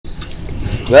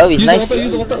Well, it's nice.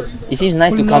 It seems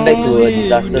nice to come back to a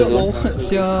disaster zone.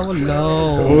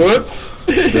 Whoops.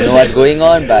 Don't know what's going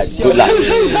on, but good luck.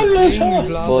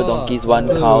 4 donkeys, 1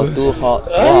 cow, 2 hot.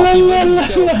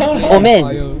 Wow. Oh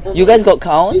man, you guys got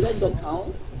cows?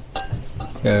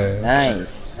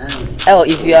 Nice. Oh,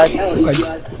 if you are...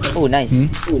 Oh, nice.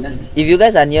 If you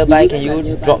guys are nearby, can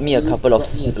you drop me a couple of,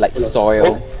 like,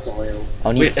 soil?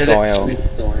 I'll need soil.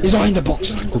 It's all in the box.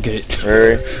 Go get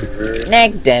it.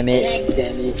 Nag, damn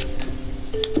it.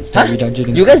 Huh?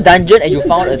 You guys dungeon and you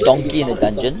found a donkey in the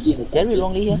dungeon? Did I read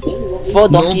wrongly here? 4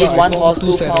 donkeys, 1 horse,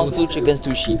 2 cows, 2 chickens,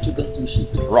 2 sheep.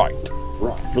 Right.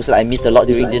 Looks like I missed a lot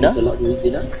during dinner.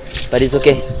 But it's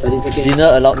okay.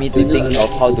 Dinner allowed me to think of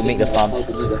how to make the farm.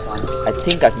 I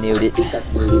think I've nailed it.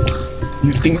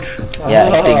 You think? Yeah,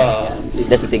 I think.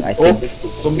 That's the thing, I think.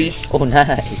 Oh, zombies. Oh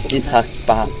nice. This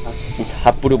hapa. This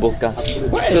hapuruboka.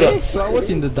 Why are there flowers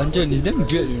in the dungeon? It's damn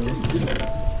weird, you know.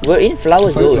 We're in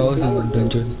flower zone. Flowers in the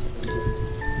dungeon.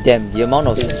 Damn, the amount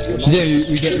of... Yeah,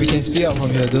 we can speed up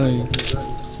from here, don't you?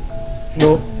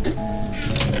 No.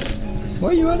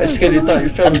 Why you want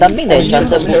to? I'm dumping the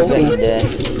enchanted book back in there.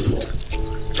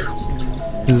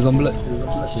 The zomblet.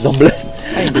 Zomblet?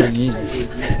 I ain't doing it.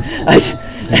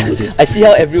 I see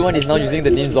how everyone is now using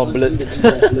the name Zomblet.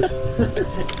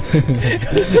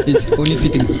 It's only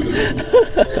fitting.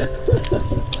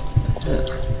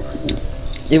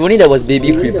 If only there was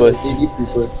baby creepers.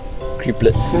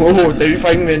 Creeplets. Oh,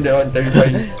 terrifying man, that one,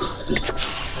 terrifying.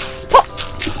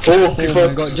 Oh, creeper. Oh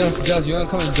my god, Just, you wanna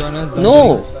come and join us?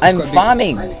 No, I'm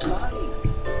farming.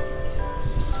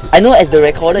 I know as the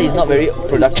recorder is not very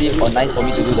productive or nice for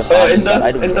me to do the farming, but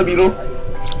I don't enter below.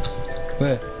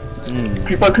 Where?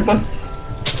 Creeper.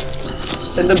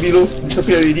 Enter below.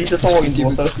 Disappear already. Just walk into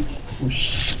water.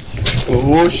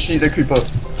 Oh shit, the creeper.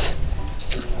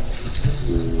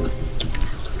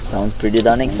 Sounds pretty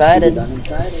darn excited.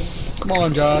 Come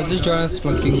on, just join us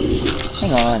plunking.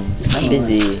 Hang on, I'm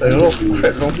busy. There's a lot of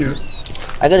crap around here.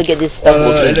 I gotta get this stuff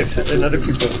working. Alex, another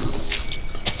creeper.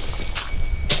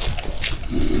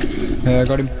 Yeah, I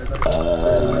got him.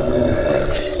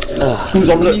 2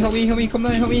 zombies. Help me, come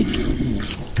on, help me.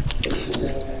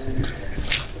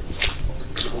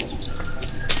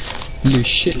 Holy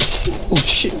shit. Oh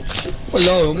shit. Oh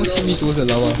lol, almost hit me towards the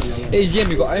lava. Hey Zian,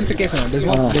 you got iron pickaxe or not? There's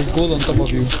gold on top of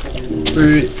you.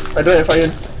 Wait, I don't have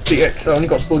iron pickaxe, I only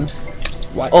got stone.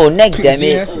 What? Oh, neck, damn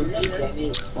it.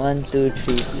 1, 2,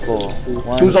 3, 4.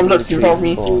 2 zombies in front of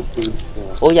me. 4.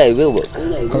 Oh yeah, it will work.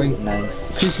 Coming.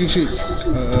 Nice. Shoot.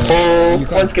 Oh,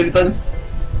 1 skeleton.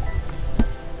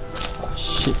 Oh,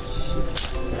 shit.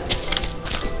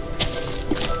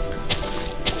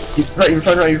 Right in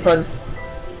front.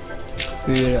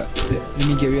 Wait, let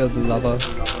me get rid of the lava.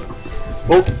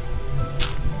 Oh,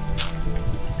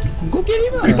 go get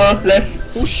him! creeper left.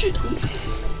 Oh shit!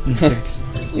 Thanks.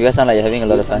 You guys sound like you're having a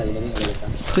lot of fun.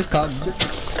 Just come.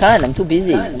 Can't, I'm too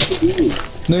busy.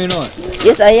 No, you're not.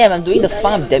 Yes, I am. I'm doing the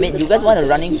farm, damn it. You guys want a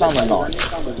running farm or not?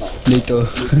 Later.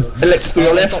 Alex, to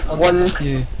your left.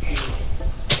 Yeah.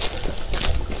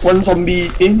 1 zombie.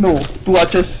 No, 2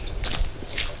 archers.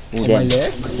 Ooh, On my damn.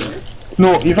 left?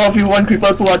 No, in front of you, 1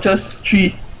 creeper, 2 archers,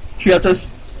 3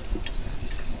 archers.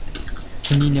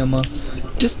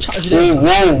 Just charge them.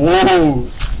 Whoa.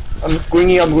 I'm going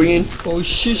in. Oh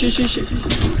shit.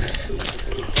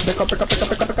 Back up.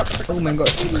 Oh my god.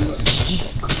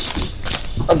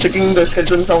 I'm taking the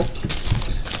skeletons down.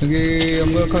 Okay,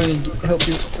 I'm gonna come and help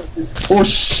you. Oh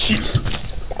shit.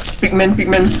 Pigmen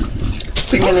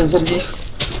and zombies.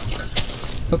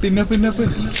 Help him.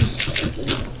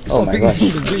 Oh my gosh.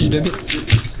 The bridge, damn it.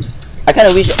 I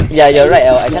kinda wish, yeah, you're right,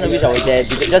 I kinda wish I was there,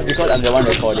 just because I'm the one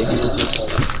recording.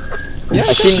 Yeah,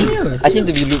 I seem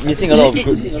to be missing a lot of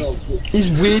good... It's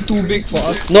way too big for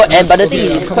us. No, but the thing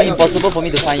is, it's quite impossible for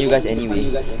me to find you guys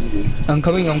anyway. I'm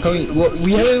coming. Well,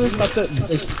 we haven't even started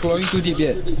exploring too deep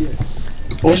yet.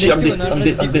 Oh shit, I'm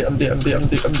dead.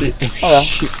 Oh well.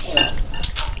 Shit.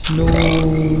 No.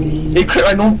 Hey crap,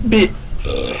 I know bait.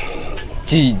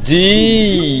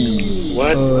 GG!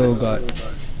 What? Oh god.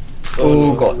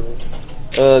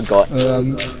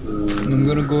 I'm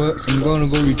gonna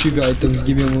go retrieve your items.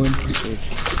 Give me a moment.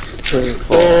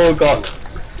 Oh god.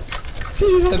 See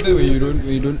what happens when you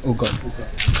don't. Oh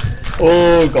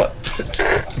god.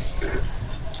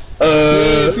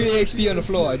 Free XP on the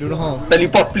floor. I don't know how.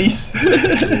 Teleport, please.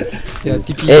 Yeah,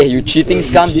 TP. Hey, you cheating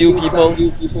scums, you people!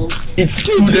 It's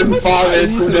too damn far,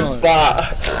 man. Too damn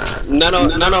far. None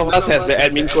of us has the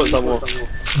admin code somewhere.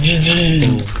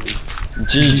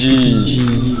 GG.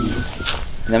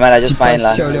 Never mind, I just find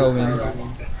lah. 笑料, man.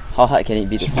 How hard can it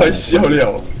be to find?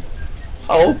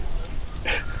 How?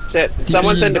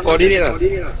 Someone send the coordinate.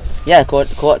 Yeah,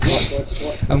 cohorts.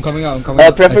 I'm coming out.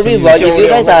 Preferably, I see you.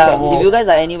 if you guys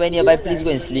are anywhere nearby, please go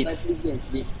and sleep.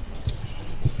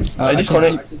 I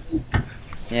disconnect.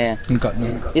 Yeah. No.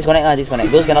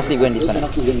 Disconnect. Those cannot sleep, go and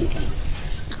disconnect.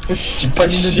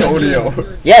 笑了。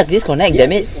 Yeah, disconnect,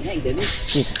 damn it.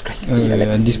 Jesus Christ.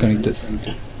 I'm disconnected.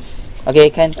 Okay,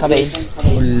 come back in.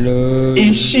 Hello.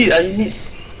 Eh shit, I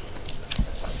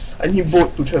need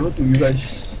boat to travel to you guys.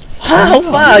 How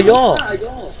far are y'all?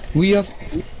 We have.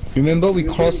 Remember we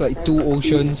crossed like 2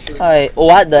 oceans. Hi. Oh,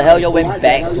 what the hell? Y'all went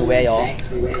back to where y'all?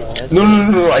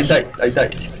 No, I died.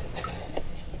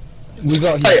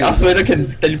 Without his I asked whether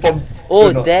can teleport.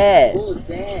 Oh, that.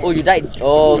 Oh, you died.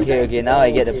 Oh, okay. Now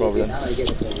I get the problem.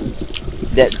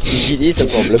 That it is a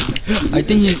problem. I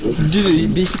think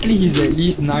basically he's at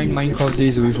least 9 Minecraft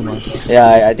days away from us.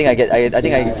 Yeah, I think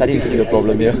I started to see the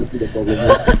problem here.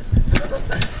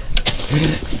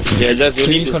 Yeah, just you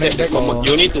need to set the command.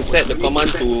 You need to set the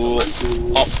command to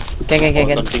op. Can.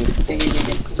 Something.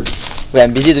 Wait,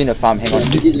 I'm busy doing the farm. Hang on.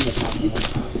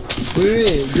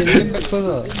 Wait, get him back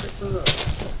first.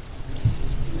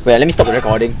 Wait, let me stop the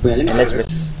recording and let's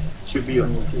rest. Should be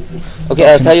on. Okay,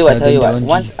 I'll tell you what.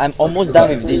 Once I'm almost done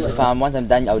with this farm, once I'm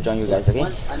done, I'll join you guys. Okay?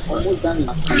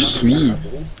 Sweet.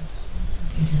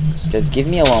 Just give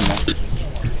me a while more.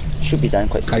 Should be done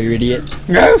quite soon. Are you ready yet?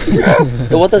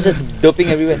 The water's just doping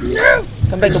everywhere.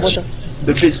 Come back, the water.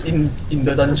 The bitch in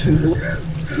the dungeon.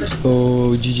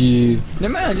 Oh, GG.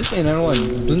 Never mind, just play another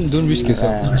one. Don't risk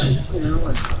yourself.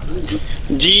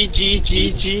 G.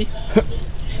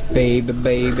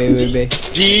 Baby.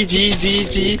 G.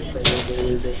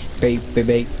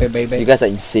 Baby. You guys are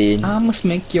insane. I'ma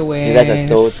smack your ass. You guys are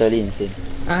totally insane.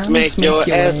 Smack your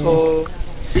asshole.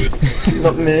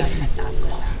 Not me.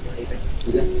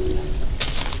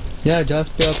 Yeah,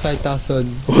 just pay off Tyson.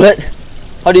 What?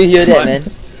 How do you hear that, What? man?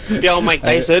 Piao Mike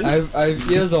Tyson.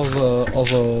 I've ears of a bat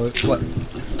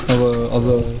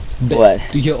What?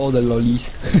 to hear all the lollies.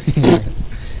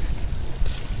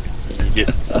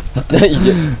 Idiot.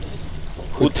 Idiot.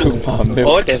 Who took? milk?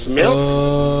 Oh, there's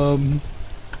milk.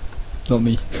 Not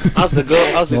me. How's the girl?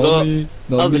 How's the girl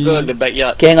in the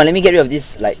backyard? Okay, hang on, let me get rid of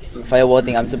this like firewall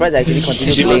thing. I'm surprised I actually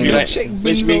continue She must be playing. like,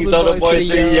 which means all the boys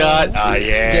in the yard. Ah Damn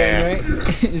yeah. right.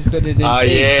 It's better than Ah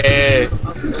yeah.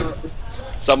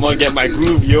 Someone get my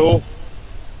groove, yo.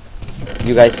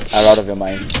 You guys are out of your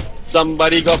mind.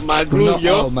 Somebody got my We're groove, not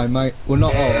yo. out of my mind. We're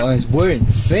not out. We're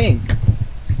in sync.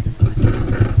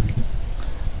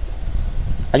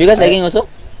 Are you guys lagging also?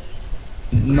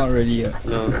 Not really.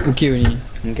 No. Okay only.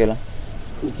 Okay lah.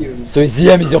 So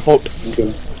ZM is your fault.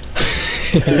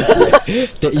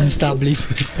 The insta blip.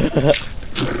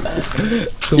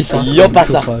 So It's fast, your man,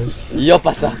 so pasa. fast. Your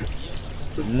pasa.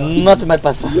 Not my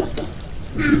pasa.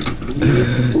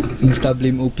 Insta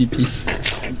blame OP please.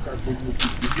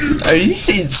 I already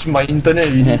say it's my internet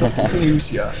already. Not news,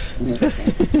 yeah.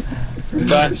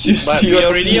 But we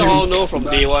already all know from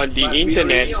day one the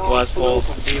internet was for No,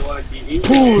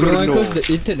 because the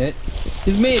internet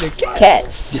is made of cats.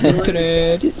 Cats. The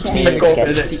internet is made Fuck of off,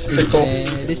 cats. Alex. The Fuck off.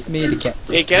 internet is made of cats.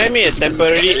 Hey, can I make a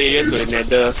temporary area to the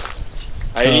nether?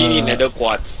 I really need nether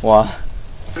quartz. Wow.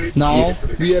 Now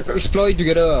we have explored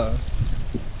together.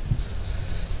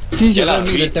 Since you're Yeah gonna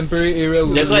lah, make the temporary area,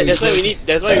 That's why we need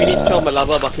 12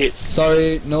 lava buckets.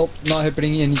 Sorry, nope, not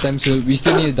happening anytime soon. We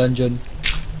still need a dungeon.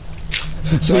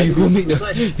 So you go make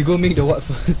the what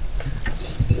first?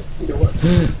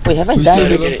 Wait, have I We still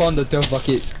done haven't it? found the 12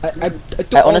 buckets. I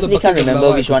took I all the honestly can't buckets of remember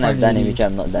lava which I one could I've find done and already. which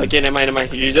one I've not done. Okay, never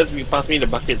mind. You just pass me the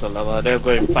buckets of lava, then I'll go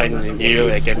and find an area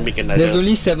where I can make another. There's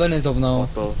only 7 as of now.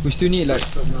 portal. We still need like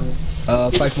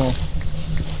 5 more.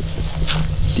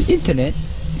 The internet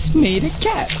is made of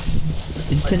cats.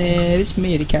 Internet is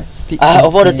made of cats. The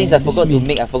Of all the things I internet is forgot to made-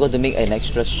 make, I forgot to make an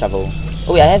extra shovel.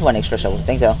 Oh wait, I have one extra shovel.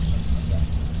 Thanks, Al.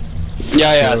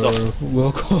 Yeah, so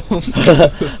Welcome.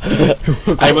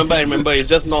 I remember. It's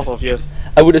just north of here.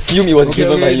 I would assume it was Okay,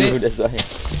 given by okay, you. That's why.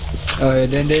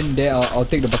 Then I'll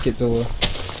take the buckets over.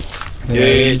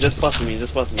 Yeah, just pass me.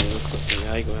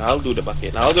 I'll do the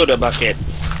bucket.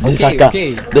 Saka,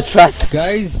 okay. the trust.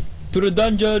 Guys, to the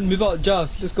dungeon without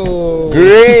Just. Let's go.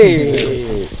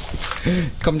 Great.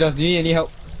 Come Just, do you need any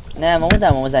help? Nah, I'm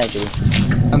almost done actually.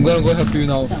 I'm gonna go help you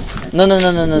now. No.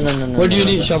 What do you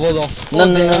need? Shovel off. No.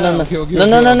 Okay, No.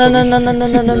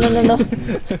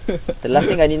 The last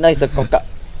thing I need now is the cock up.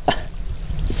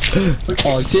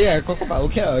 Oh, see, I cock up.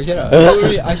 Okay lah. Don't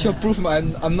worry, I shall prove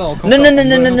I'm not a cock up.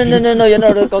 No, you're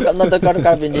not the cock up, not the cock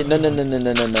up indeed. No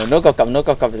cock up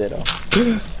at all.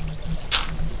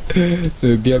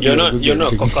 You're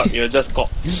not cock up. You're just cock.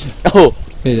 Oh,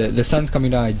 Wait, the sun's coming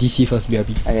down. I DC first,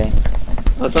 BRB. okay,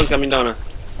 The sun's coming down.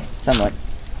 somewhat.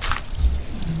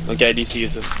 Okay, I DC you,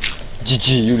 sir.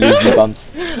 GG, you lazy bums.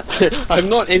 I'm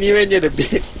not anywhere near the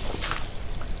bed.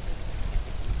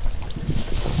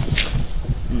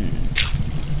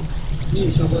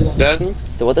 Done.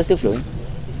 The water's still flowing.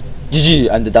 GG,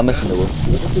 I'm the dumbest in the world.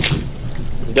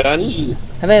 Done.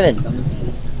 Haven't.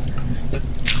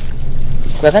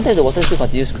 But I can't tell if the water still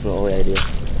continues to flow. Oh yeah, it is.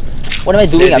 What am I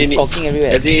doing? I'm talking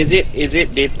everywhere. Is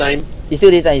it daytime? It's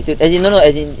still daytime, it's still, as in, no,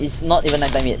 as in, it's not even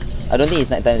nighttime yet. I don't think it's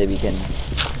nighttime that we can.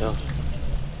 No.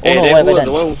 Oh no, what have I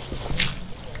done?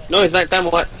 No, it's nighttime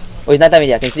or what? Oh, it's nighttime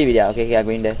already, I can sleep already. Okay, I'm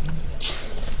going there.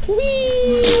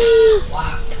 Whee!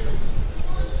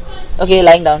 Okay,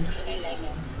 lying down.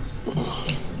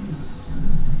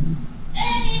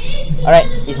 Alright,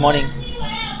 it's morning.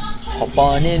 Hop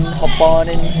on in, hop on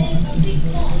in.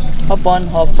 Hop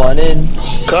on in.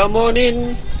 Come on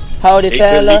in. Howdy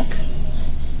fella.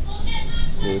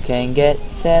 You can get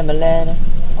Samalana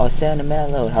or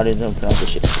Sanamello. How do you pronounce this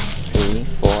shit? 3,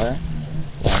 4, 1,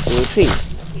 2, 3.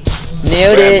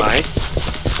 Nailed Where it. am I?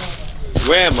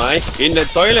 Where am I? In the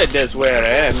toilet, that's where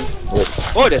I am. Wait.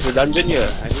 Oh, there's a dungeon here.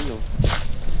 I don't know.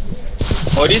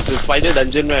 Oh, this is spider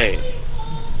dungeon, right?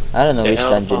 I don't know which hell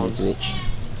dungeon found. is which.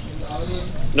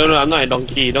 No, I'm not a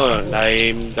donkey. No,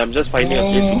 I'm just finding a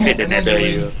place to create the nether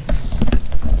area.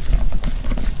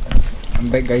 I'm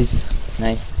back, guys.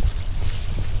 Nice.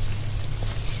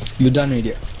 You done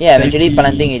already? Yeah, I'm actually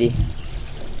planting already.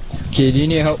 Okay, do you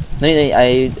need help? No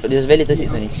need, there's very little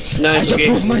seeds only. No, I it's should okay.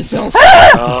 prove myself.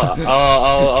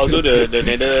 I'll do the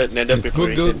nether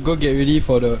preparation. Go get ready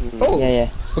for the. Oh. Yeah.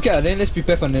 Okay, then let's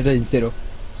prepare for nether instead of.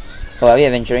 Oh, are we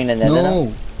adventuring the nether now?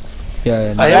 No. Yeah. I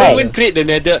Alright. haven't even create the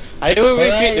nether. I haven't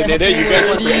even create the nether. You guys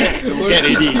want to get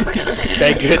ready?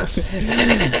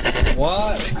 Faggots.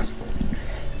 What?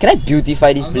 Can I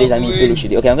beautify this I'm place? not I mean, it still going. looks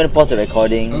shitty. Okay, I'm gonna pause the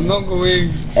recording I'm not going.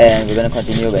 and we're gonna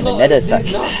continue when the nether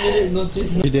starts. Not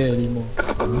there anymore.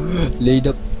 Laid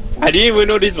up. I didn't even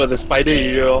know this was a spider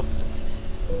area.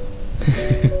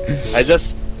 I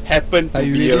just happened to Are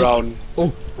you be ready? around.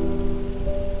 Oh.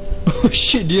 Oh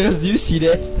shit, do you see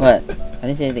that? What? I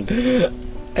didn't say anything.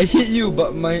 I hit you,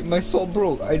 but my sword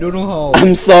broke. I don't know how.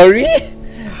 I'm sorry?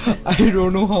 I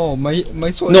don't know how.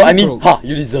 My sword No, I mean, broke. ha,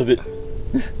 you deserve it.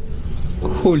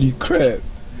 Holy crap.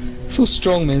 So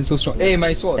strong, man, so strong. Hey,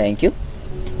 my sword. Thank you.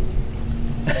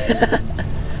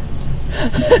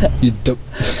 You dope.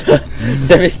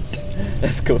 Damn it.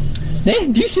 Let's go. Hey,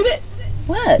 do you see that?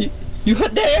 What? You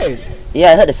heard that, right?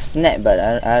 Yeah, I heard a snap, but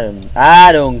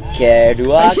I don't care.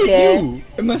 Do I hit care? you.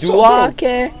 And my Do sword I broke.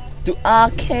 care? Do I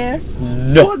care?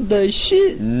 No. What the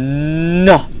shit?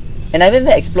 No. And I haven't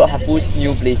even explored Hapu's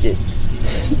new place yet.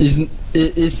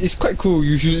 It's quite cool.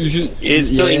 You should. It's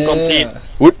still incomplete.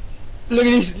 What? Look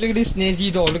at this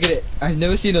snazzy door. Look at it. I've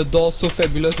never seen a door so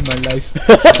fabulous in my life.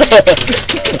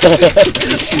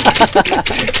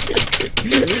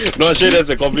 Not sure that's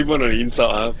a compliment or an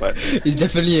insult, huh? But It's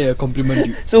definitely a compliment,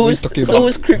 dude. So What are you talking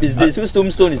whose crypt is this? Whose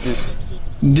tombstone is this?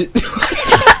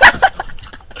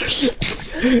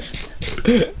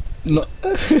 No.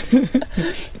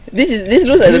 This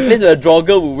looks like the place where a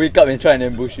Draugr will wake up and try and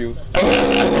ambush you.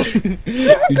 You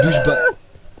douchebag.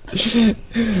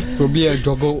 Probably a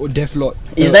jogger or death lord.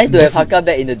 It's nice to have Haka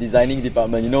back in the designing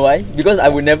department, you know why? Because I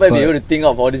would never be What? able to think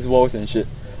of all these walls and shit.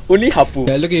 Only Hapu.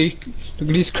 Yeah, look at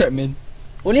this crap, man.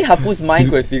 Only Hapu's mind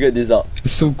could have figured this out.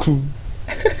 It's so cool.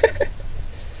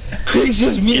 Craig's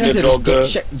just meet In us the at the jogger. dirt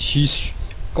shack. Sheesh.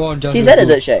 Go on, just He's let's at a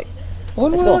go. dirt shack.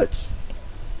 Onwards.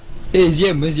 Hey, it's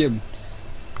Yem.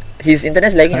 His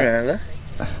internet's lagging, remember?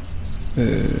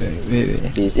 Wait.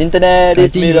 His internet I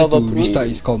is think made you of need a to restart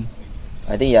his com.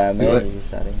 I think yeah, Wait, what? man,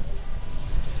 restarting.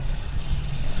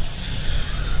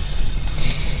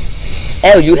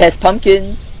 You has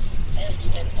pumpkins.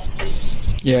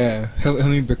 Yeah, help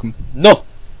me break him. No.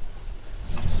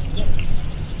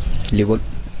 Level.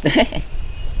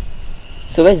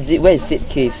 So where is Sid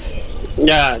Cave?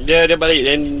 yeah, dia balik.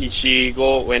 Then she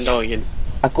went down again.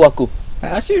 Aku. I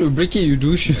asked you to break it, you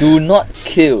douche. Do not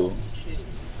kill.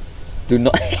 Do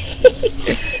not.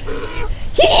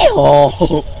 Hee-haw.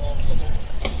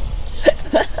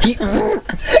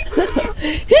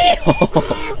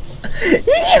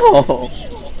 Hee-haw.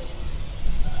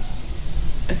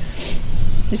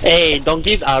 Hey,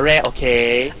 donkeys are rare,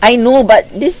 okay? I know, but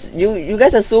this you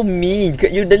guys are so mean.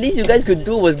 The least you guys could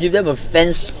do was give them a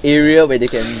fenced area where they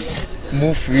can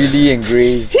move freely and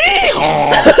graze.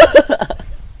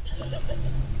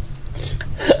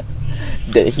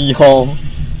 That hee-haw.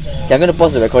 Okay, I'm gonna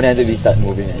pause the recording until we start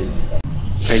moving.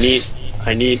 I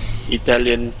need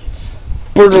Italian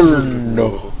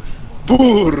Burno.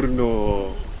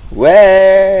 Burno.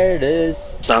 Where does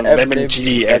Some lemon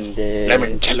chili and everybody-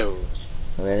 limoncello.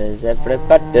 Where is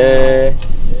everybody?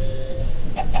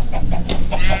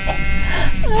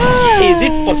 Is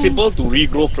it possible to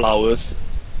regrow flowers?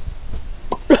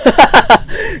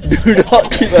 Do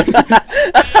not keep a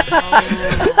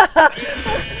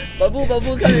Babu, come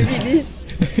and read this.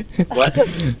 What?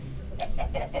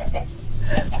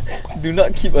 Do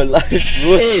not keep alive,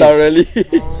 roast thoroughly.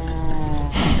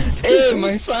 Hey,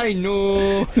 my sign,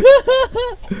 no.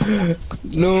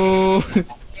 No.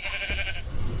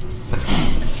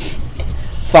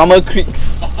 Farmer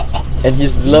Creeks and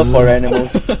his love for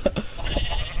animals.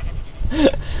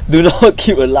 Do not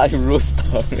keep alive, roast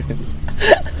thoroughly.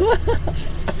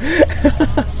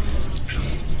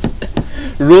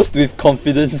 Roast with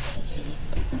confidence.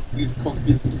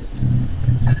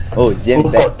 Oh, Ziem's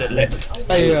back.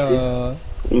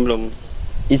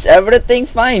 Is everything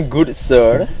fine, good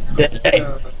sir?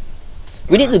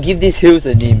 We need to give these hills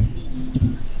a name.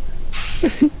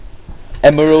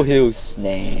 Emerald Hills. Nah.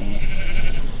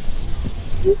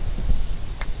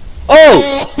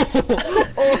 Oh!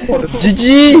 GG!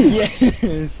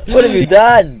 Yes! What have you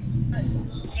done?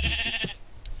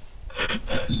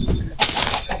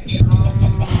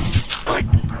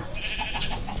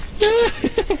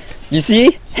 You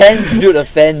see? Hands build a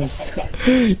fence.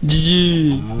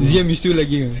 GG! Ziem, you still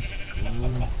lagging?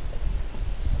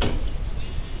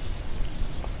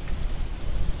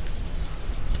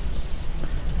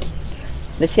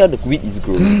 Let's see how the wheat is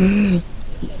growing.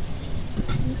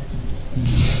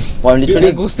 Well, I'm Can I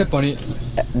literally go step on it?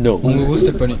 no. I'm gonna go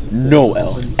step on it. No,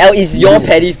 L. L is your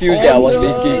paddy fields that I was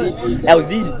making. L,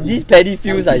 these paddy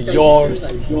fields are yours.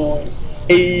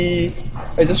 Hey,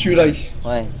 I just realized.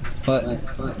 Why? What?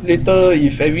 Later,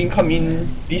 if Edwin come in,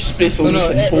 this place No, only no,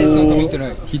 can Ed's not coming hold.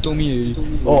 tonight. He told me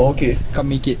already. Oh, okay. Can't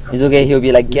make it. It's okay, he'll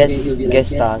be like guest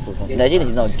stars or something. Actually,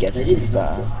 he's not a guest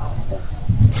star.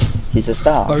 He's a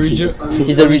star.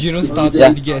 He's a Original starter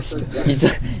yeah. guest. He's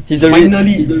a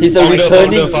Finally. he's a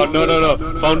returning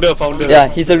Founder. yeah,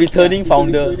 he's a returning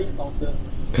founder.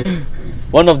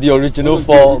 One of the original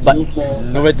four, but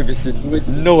nowhere to be seen.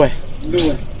 Nowhere.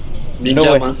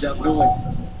 Ninja, man.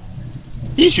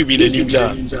 He should be the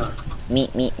ninja. Me.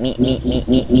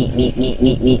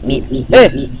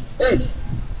 Hey!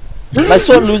 My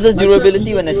sword loses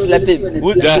durability when I slap it.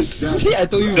 Wood. See, I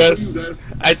told you.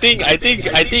 I think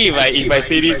if I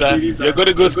say this, you're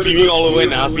gonna go screaming all over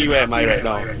and ask me where am I right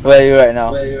now. Where are you right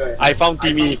now? I found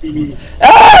Timmy.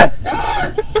 Ah!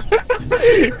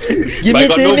 Give But I me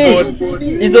got no Timmy! bone.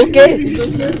 It's okay!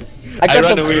 I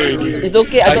ran away already. It's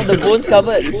okay, I got the bones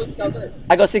covered.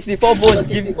 I got 64 bones.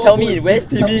 Tell me, where's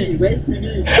Timmy?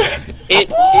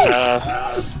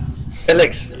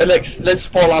 Alex, let's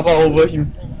pour lava over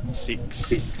him. 6.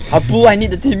 Apu, I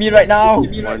need the Timmy right now.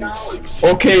 1, 6.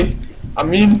 Okay,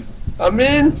 I'm in.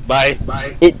 Bye.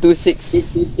 826.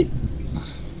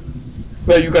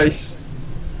 Where are you guys?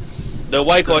 The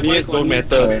Y coordinates don't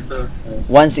matter.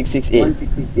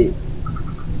 1668.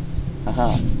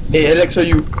 Aha. Hey, Alex, where are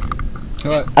you?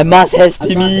 What? I must has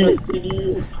Timmy.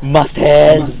 Must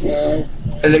has.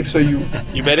 Alex, where are you?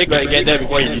 You better go and get there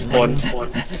before he despawns.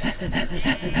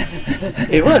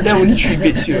 Hey, what? There are only 3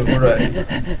 bits here. Alright.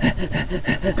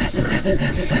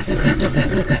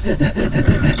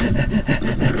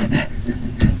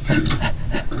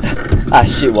 Ah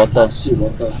shit, water.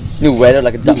 New weather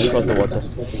like a duck across the water.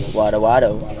 Water.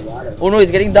 Oh no,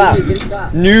 it's getting dark.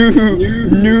 No.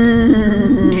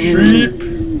 Sheep.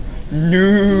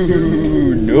 No.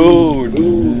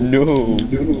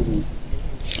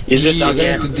 Is it You're down going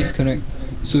here? to disconnect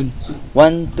soon.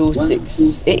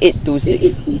 126.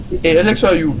 8826. Hey, Alex,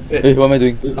 where are you? Hey, what am I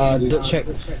doing? Dirt check.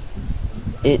 The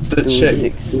check.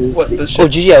 826. What the Oh,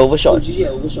 check? GG, I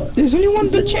overshot. There's only one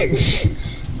dirt check.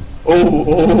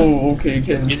 Oh, okay,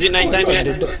 can. Is it night time yet?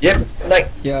 Yep, like,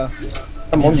 Yeah.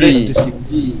 I'm on G. bed.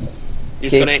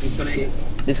 Disconnect.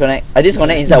 Disconnect. I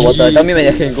disconnect inside water. Tell me when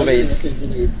I can go back in.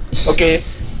 Okay.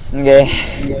 Okay.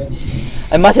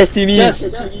 I must have Timmy.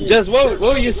 Just what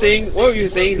were you saying? What were you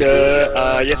saying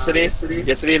yesterday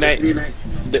night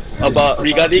about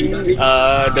regarding the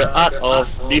art of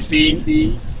this thing?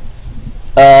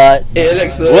 Hey,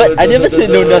 Alex, What? I never said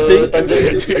no nothing.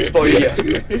 Explore area.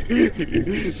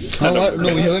 What?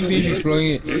 No, we haven't finished exploring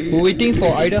it. We're waiting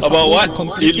for either About Haku what? to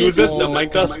complete It loses or- the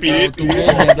Minecraft spirit. or to go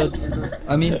gather,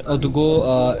 or to go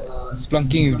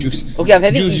splunking with Juice. Okay, I'm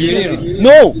having Juice, you issues ready with...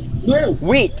 No!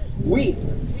 Wait!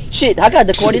 Shit, how got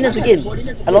the coordinates again?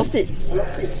 I lost it.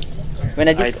 When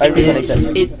I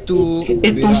reconnected.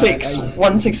 826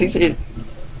 1668.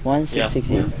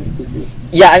 1668.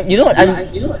 Yeah, you know what?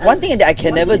 One thing that I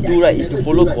can never do right is to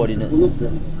follow coordinates.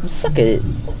 I suck at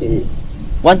it.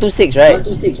 126, right?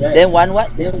 Then one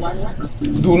what? Do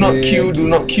not kill, do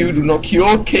not kill, do not kill.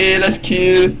 Okay, let's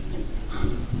kill.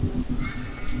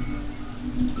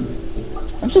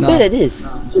 I'm so bad at this.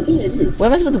 Where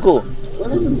am I supposed to go?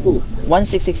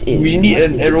 1668. We need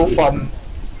an arrow farm.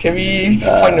 Can we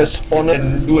find a spawner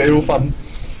and do arrow farm?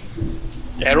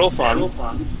 Arrow farm.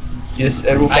 Yes,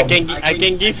 arrow farm. I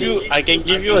can give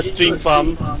you a string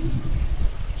farm.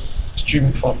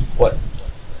 Stream farm. What?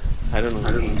 I don't know.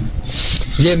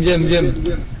 Jam.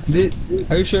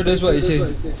 Are you sure that's what you say?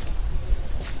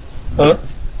 Huh?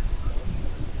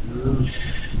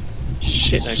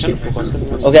 Shit, I can't forget.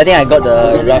 Okay, I think I got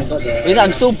the rough. You know,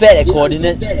 I'm so bad at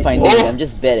coordinates finding. I'm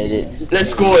just bad at it.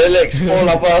 Let's go, Alex. Pour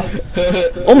lava.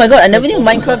 Oh my god, I never knew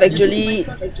Minecraft actually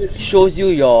shows you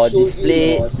your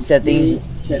display settings.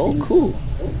 Oh, cool.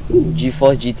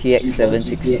 GeForce GTX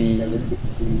 760.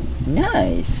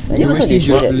 Nice. I didn't know they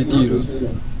showed that.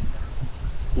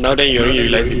 Now then you only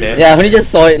realize it there. Yeah, I only just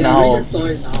saw it now.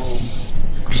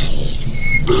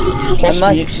 Horse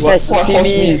must meat. What horse Timmy.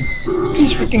 meat?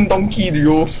 He's freaking donkey,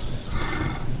 yo. The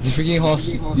freaking horse.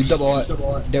 You talk about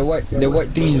what? That white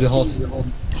thing is a horse.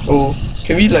 Oh,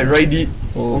 can we like ride it?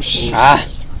 Oh shit. Ah.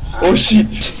 Oh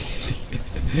shit.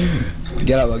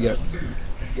 Get up.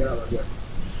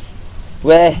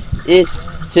 Where is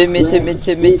Timmy? Hey, Rick,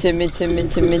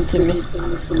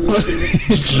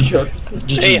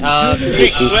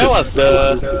 where was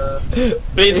the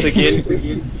planes again?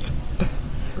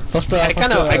 Faster. I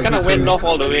kinda went north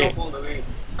all the way.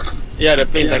 Yeah, the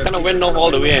planes. I kinda went north all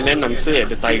the way and then I'm still at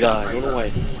the taiga. I don't know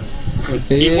why.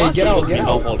 It was supposed to be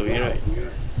north all the way, right?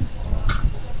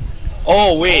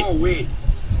 Oh wait.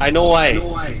 I know why.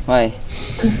 Why?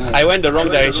 I went the wrong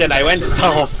direction. I went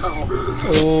south.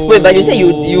 Oh. Wait, but you said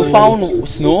you found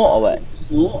snow or what?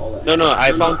 No,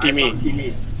 I found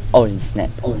Timmy. Oh, snap.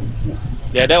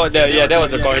 Yeah, that was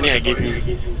the coordinate I gave you.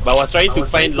 But I was trying to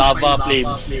find lava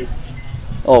plains.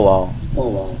 Oh wow.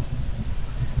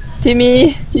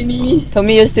 Timmy, tell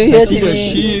me you're still here,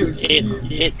 Timmy.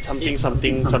 8 something.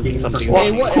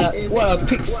 Hey, what are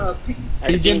pigs?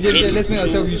 Hey, James, let's make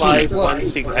ourselves useful.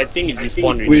 516. I think it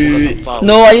respawned already. Wait.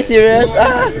 No, are you serious?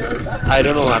 Ah, I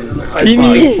don't know. I'm quite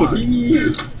Timmy. far.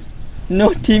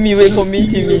 No, Timmy, wait for me,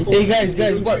 Timmy. Hey guys,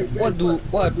 what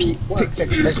are pigs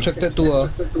attracted to? I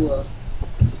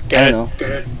don't know.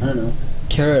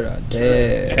 Carrot.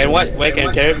 Damn. And where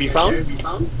can carrot be found?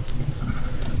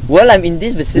 Well, I'm in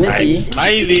this vicinity. I'm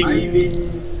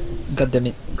smiling. God damn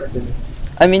it.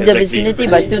 I'm in the Exactly. vicinity,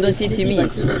 but I still don't see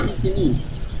Timmy's.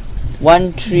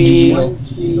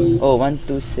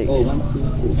 126.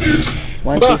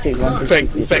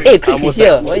 126. Hey, Chris is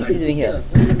here. What is he doing here?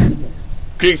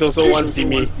 Chris also wants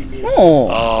Timmy. No.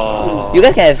 Oh. You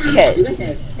guys can have cats.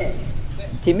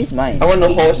 Timmy's mine. I want a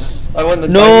horse. I want a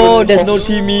No, diamond there's no horse.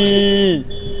 Timmy. Oh,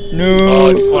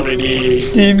 No. this one already.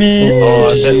 Timmy.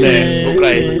 Oh, that's sad. Go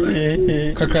cry.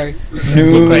 Cry.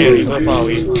 Go cry a No. river far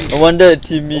away. I wonder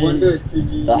Timmy.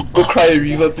 Go cry a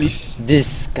river, please.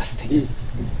 Disgusting.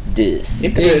 This.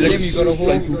 Hey, James, you got a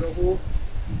hole?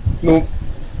 No,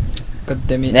 God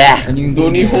damn it. Nah. And you the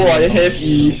only hole I have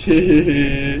is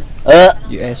You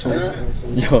asshole.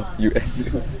 Yo, US.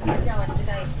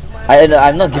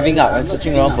 I'm not giving up. I'm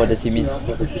searching around for the Timmys.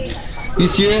 You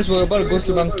serious? We're about to go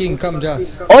Slivang King. Come,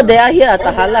 just. Oh, they are here at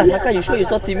Tahalas. How come you sure you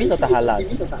saw Timmys or Tahalas?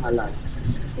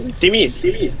 Timmy's.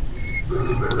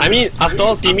 I mean, after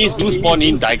all, Timmy's do spawn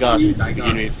in Taigas.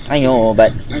 I know,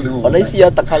 but all I see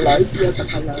are Tahalas.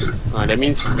 That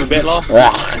means too bad lor.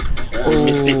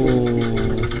 Missed it.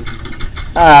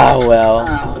 Ah, well.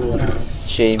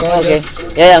 Shame. Okay.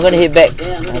 Yeah, I'm gonna head back.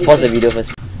 I'll pause the video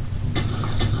first.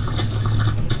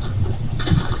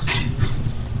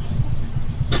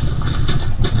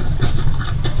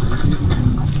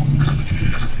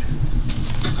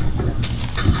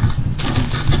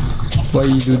 Why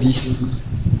you do this?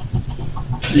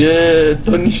 yeah,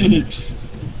 turnips.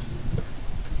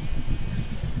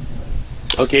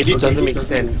 Okay, this doesn't make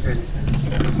sense.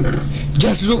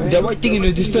 Just look, that white thing in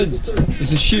the distance.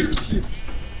 It's a sheep.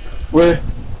 Where?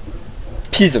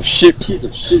 Piece of shit.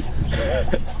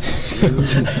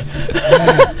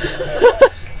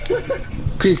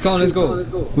 Chris, come on, let's go.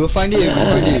 We'll find it if we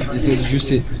find it. It's as you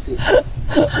said.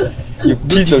 You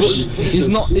piece of shit.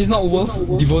 It's not worth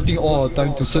devoting all our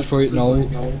time to search for it now.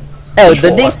 Oh,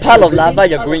 the next pile of lava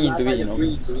you're going into it, you know.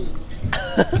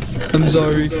 I'm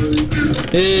sorry.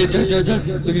 Hey, just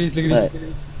look at this,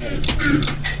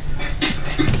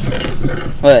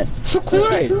 What? So cool,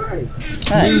 right?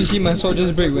 Hi. You see my sword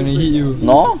just break when I hit you.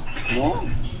 No?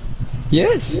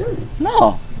 Yes.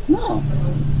 No.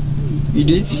 You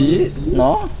didn't see it?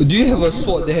 No? Do you have a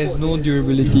sword that has no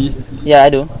durability? Yeah, I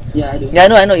do. Yeah,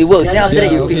 I know, it works. Then after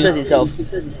that, it fixes itself.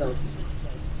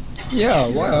 Yeah,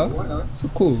 wow. So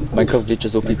cool. Minecraft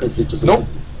glitches OP. Nope,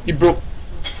 it broke.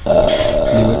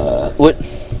 Wood.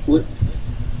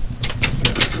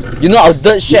 You know our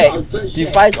dirt shack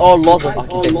defies all laws of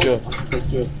architecture.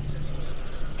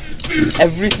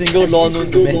 Every single law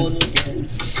known to man.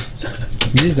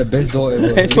 This is the best door ever.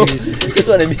 I know, that's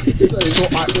what I mean.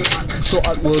 So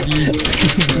artworthy.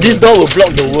 This door will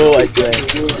block the world, I swear.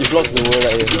 It blocks the world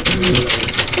right here.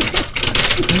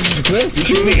 We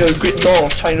should make a great door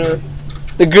of China.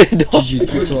 The great door. GG,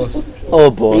 Xcelosce. Oh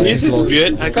boy. This is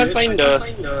weird. I can't find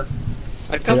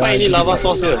any lava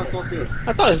source here.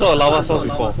 I thought I saw a lava source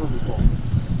before.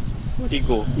 Where'd it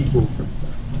go?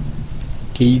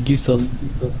 Can you give some?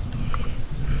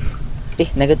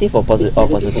 Negative or positive? Oh,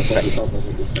 positive, right.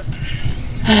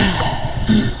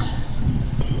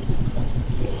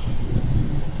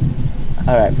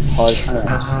 Alright, pause.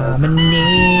 I'm a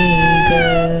nigga.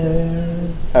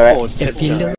 Alright. Oh,